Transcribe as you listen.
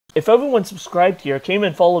If everyone subscribed here came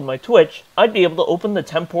and followed my Twitch, I'd be able to open the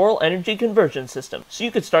temporal energy conversion system, so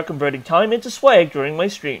you could start converting time into swag during my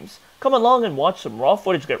streams. Come along and watch some raw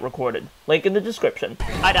footage get recorded. Link in the description.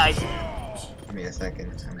 I died. Give me a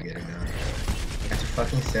second, I'm getting down. I have to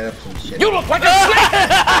fucking set up some shit. You look like a snake!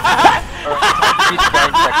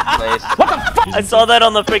 What the fuck? I saw that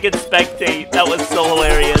on the freaking spectate. That was so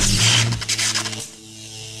hilarious.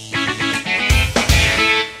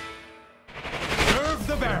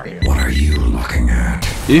 What are you looking at?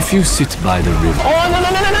 If you sit by the river... Oh, no,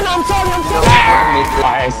 I'm sorry!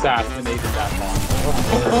 I assassinated that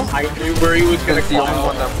bomb. I knew where he was gonna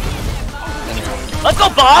climb. Let's go,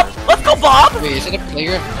 Bob! Let's go, Bob! Wait, is it a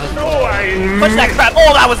playground? No, Push that crap!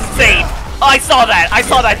 Oh, that was insane! Oh, I saw that! I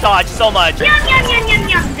saw that dodge so much!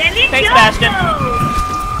 Thanks, Bastion!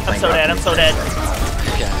 I'm so dead, I'm so dead.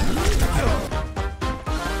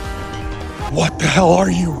 What the hell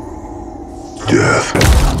are you? Death.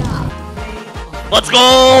 Let's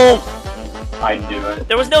go! I knew it.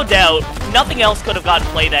 There was no doubt. Nothing else could have gotten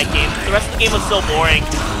play that game. The rest of the game was so boring.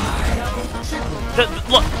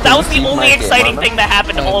 Look, that was the only exciting thing that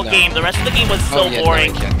happened all game. The rest of the game was so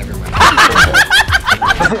boring. Never mind.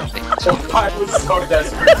 I was so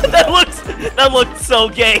desperate. that looked so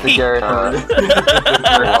gay.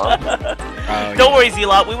 Don't worry,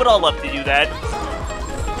 Zelot. We would all love to do that.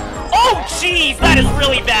 Oh, jeez, that is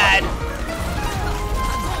really bad.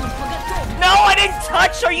 No, I didn't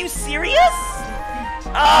touch. Are you serious?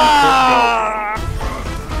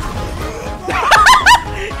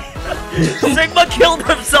 Sigma killed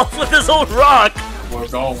himself with his own rock. We're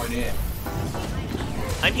going in.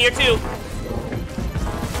 I'm here too.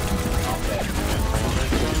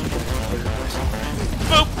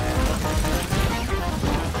 Boop.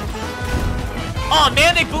 Oh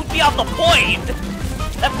man, they booped me off the point.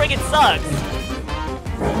 That friggin' sucks.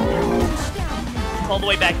 All the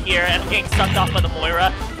way back here, and I'm getting sucked off by the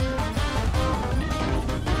Moira.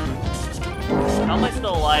 How am I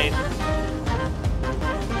still alive?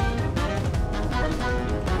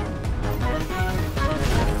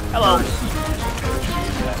 Hello.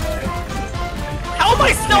 How am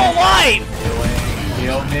I still alive?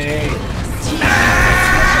 Heal me.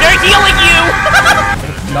 They're healing you!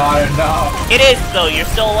 Not enough. It is, though. You're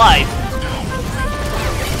still alive.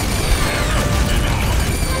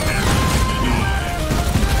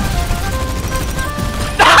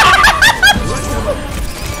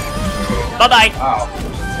 Bye-bye. Wow.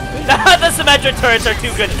 The symmetric turrets are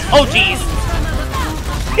too good. Oh, jeez.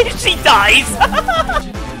 She dies.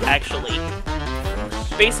 Actually.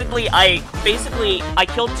 Basically, I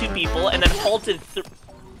killed 2 people and then halted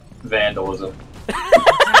Vandalism.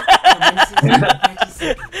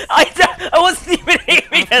 I wasn't even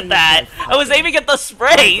aiming at that. I was aiming at the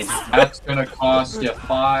sprays. That's gonna cost you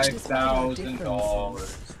 $5,000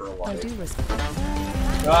 for life.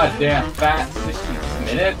 God damn, fat 60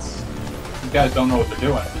 minutes? You guys don't know what they're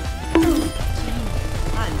doing.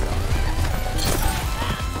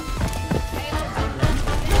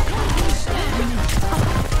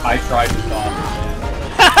 I tried to stop.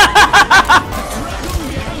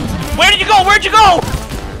 Where did you go? Where'd you go?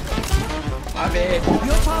 I'm in.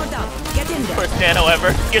 You're powered up. Get in there. First nano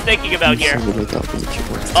ever. You're thinking about here.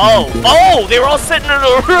 Oh, they were all sitting in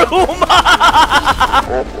a room.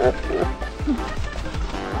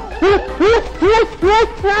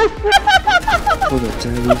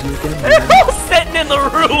 They're all sitting in the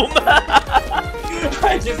room.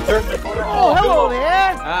 I just turned the corner. Oh, hello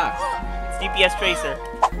there. It's DPS Tracer.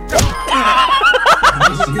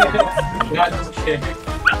 Not just kidding.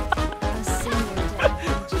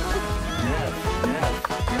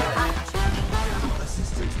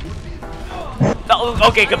 Oh,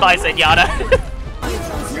 okay, goodbye, Zenyatta.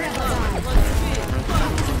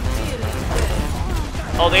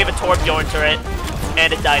 Oh, they have a Torbjorn turret,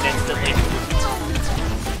 and it died instantly.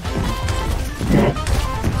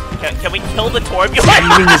 Can we kill the Torbjorn?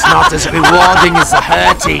 Aiming is not as rewarding as the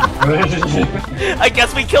hurting. I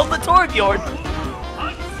guess we killed the Torbjorn.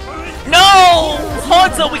 No!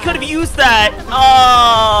 Hanzo, we could have used that.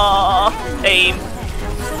 Oh, aim.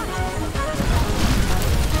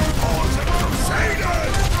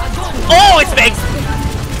 Oh, it's fixed.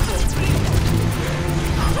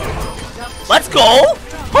 Let's go.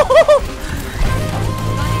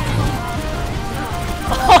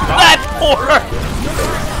 Oh, that poor.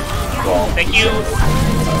 Thank you.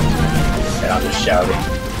 And I'm just shouting.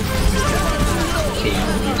 Can you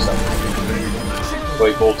do something?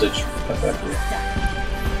 Wait, voltage.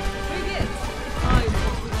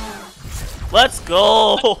 Let's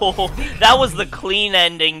go. That was the clean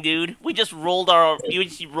ending, dude. We just rolled our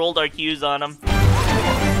Qs on him.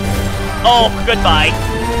 Oh, goodbye.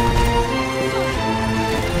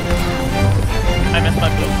 I missed my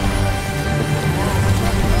move.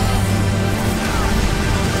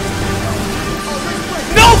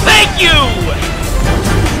 No, thank you!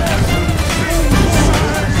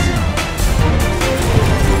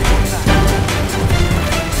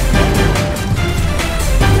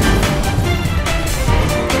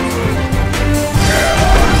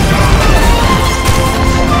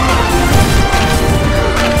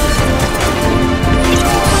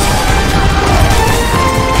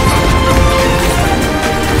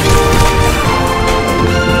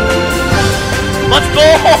 Let's go!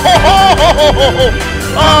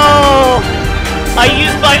 Oh! I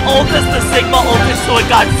used my ult as the Sigma ult so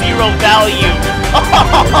it got 0 value.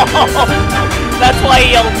 That's why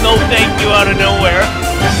I yelled no thank you out of nowhere.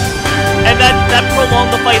 And that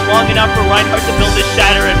prolonged the fight long enough for Reinhardt to build his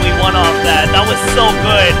shatter and we won off that. That was so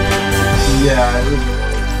good. Yeah.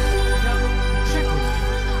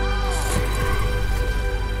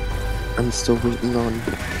 I'm still waiting on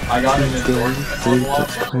I got an game endorsement.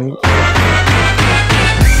 3 to crank.